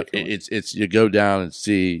 It's you go down and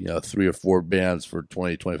see 3 or 4 bands for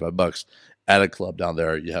 $20-$25 at a club down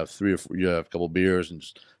there. You have you have a couple beers and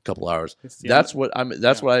just a couple hours. That's what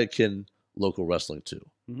what I akin local wrestling to.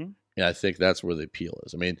 Mm-hmm. And I think that's where the appeal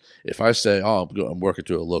is. I mean, if I say, I'm working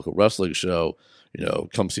to a local wrestling show,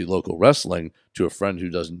 come see local wrestling, to a friend who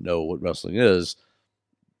doesn't know what wrestling is,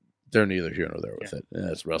 they're neither here nor there with it.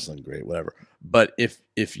 It's wrestling, great, whatever. But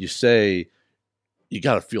if you say, you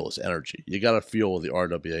got to feel this energy. You got to feel the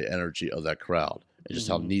RWA energy of that crowd and just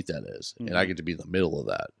how neat that is. And I get to be in the middle of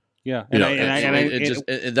that. Yeah.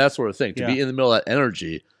 And that sort of thing. To be in the middle of that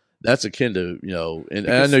energy, that's akin to, and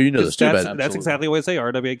I know you know this too, Ben. That's exactly what I say.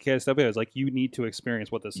 RWA, KSW is like, you need to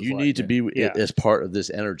experience what this is like. You need to be as part of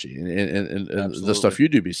this energy and the stuff you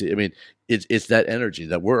do, BC. I mean, it's that energy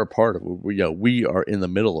that we're a part of. We are in the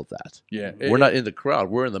middle of that. Yeah. We're not in the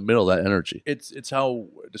crowd. We're in the middle of that energy. It's how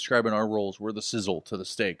describing our roles, we're the sizzle to the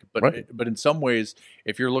steak. But in some ways,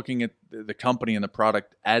 if you're looking at the company and the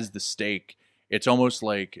product as the steak, it's almost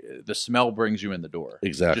like the smell brings you in the door.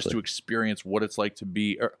 Exactly. Just to experience what it's like to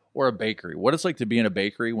be, or a bakery. What it's like to be in a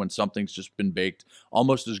bakery when something's just been baked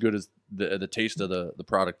almost as good as the taste of the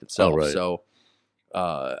product itself. Oh, right. So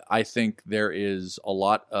I think there is a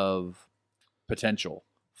lot of potential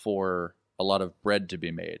for a lot of bread to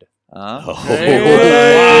be made. On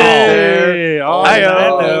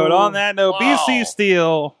that note, BC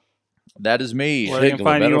Steele. That is me. Where they can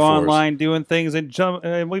find you online doing things and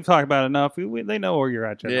we've talked about it enough. They know where you're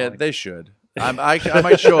at. Generally. Yeah, they should. I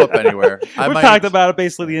might show up anywhere. We've talked about it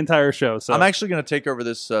basically the entire show. So I'm actually going to take over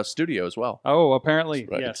this studio as well. Oh, apparently,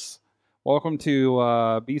 yes. Welcome to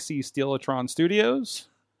BC Steeletron Studios.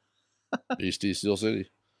 BC Steel City.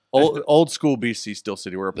 Old school BC Steel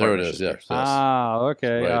City. We're a There it partnership is. Yeah. there. Yes.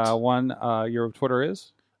 Okay. Right. Your Twitter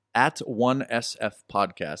is? At 1SF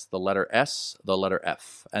Podcast, the letter S, the letter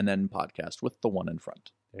F, and then podcast with the 1 in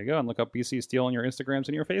front. There you go. And look up BC Steele on your Instagrams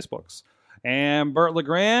and your Facebooks. And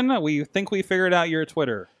LeGrande, we think we figured out your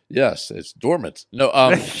Twitter. Yes, it's dormant. No,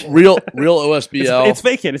 real OSBL. It's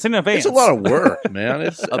vacant. It's in advance. It's a lot of work,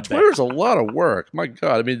 man. Twitter's a lot of work. My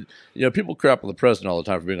God, I mean, people crap on the president all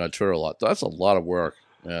the time for being on Twitter a lot. That's a lot of work,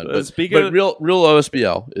 man. But real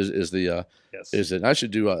OSBL is the yes. is it? I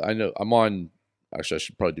should do. I know I'm on. Actually, I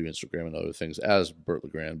should probably do Instagram and other things as Burt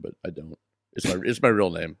LeGrande, but I don't. It's my real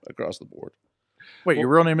name across the board. Wait, your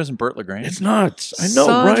real name isn't Burt LeGrande? It's not. I know,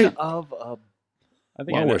 Son right? of a... I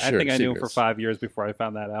think I knew him for 5 years before I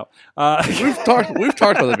found that out. We've talked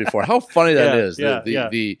about that before. How funny that is. Yeah.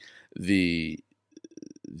 The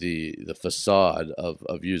facade of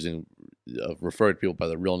referring to people by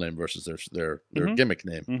their real name versus their gimmick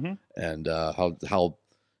name, and how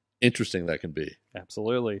interesting that can be.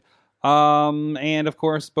 Absolutely. And of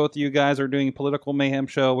course, both of you guys are doing a political mayhem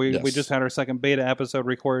show. We just had our second beta episode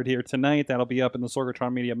recorded here tonight. That'll be up in the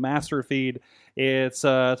Sorgatron Media master feed. It's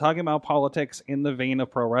talking about politics in the vein of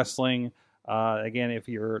pro wrestling. Again, if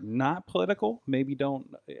you're not political, maybe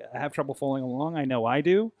don't have trouble following along. I know I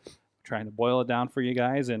do. I'm trying to boil it down for you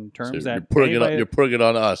guys in terms that you're putting it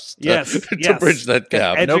on us. To bridge that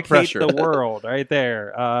gap. Educate no pressure. The world right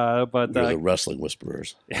there. But we're the wrestling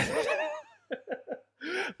whisperers.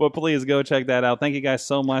 But please go check that out. Thank you guys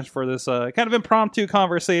so much for this kind of impromptu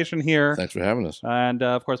conversation here. Thanks for having us. And,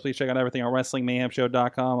 of course, please check out everything on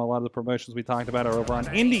WrestlingMayhemShow.com. A lot of the promotions we talked about are over on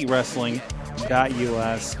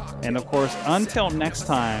IndieWrestling.us. And, of course, until next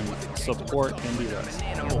time, support Indie Wrestling.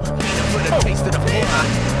 You know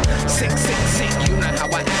how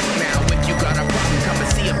I act now. If you got a problem, come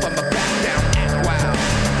and see if I'm a back down. Act wild.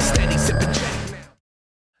 Steady sipping check now.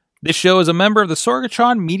 This show is a member of the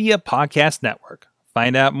Sorgatron Media Podcast Network.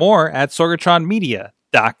 Find out more at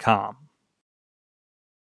sorgatronmedia.com.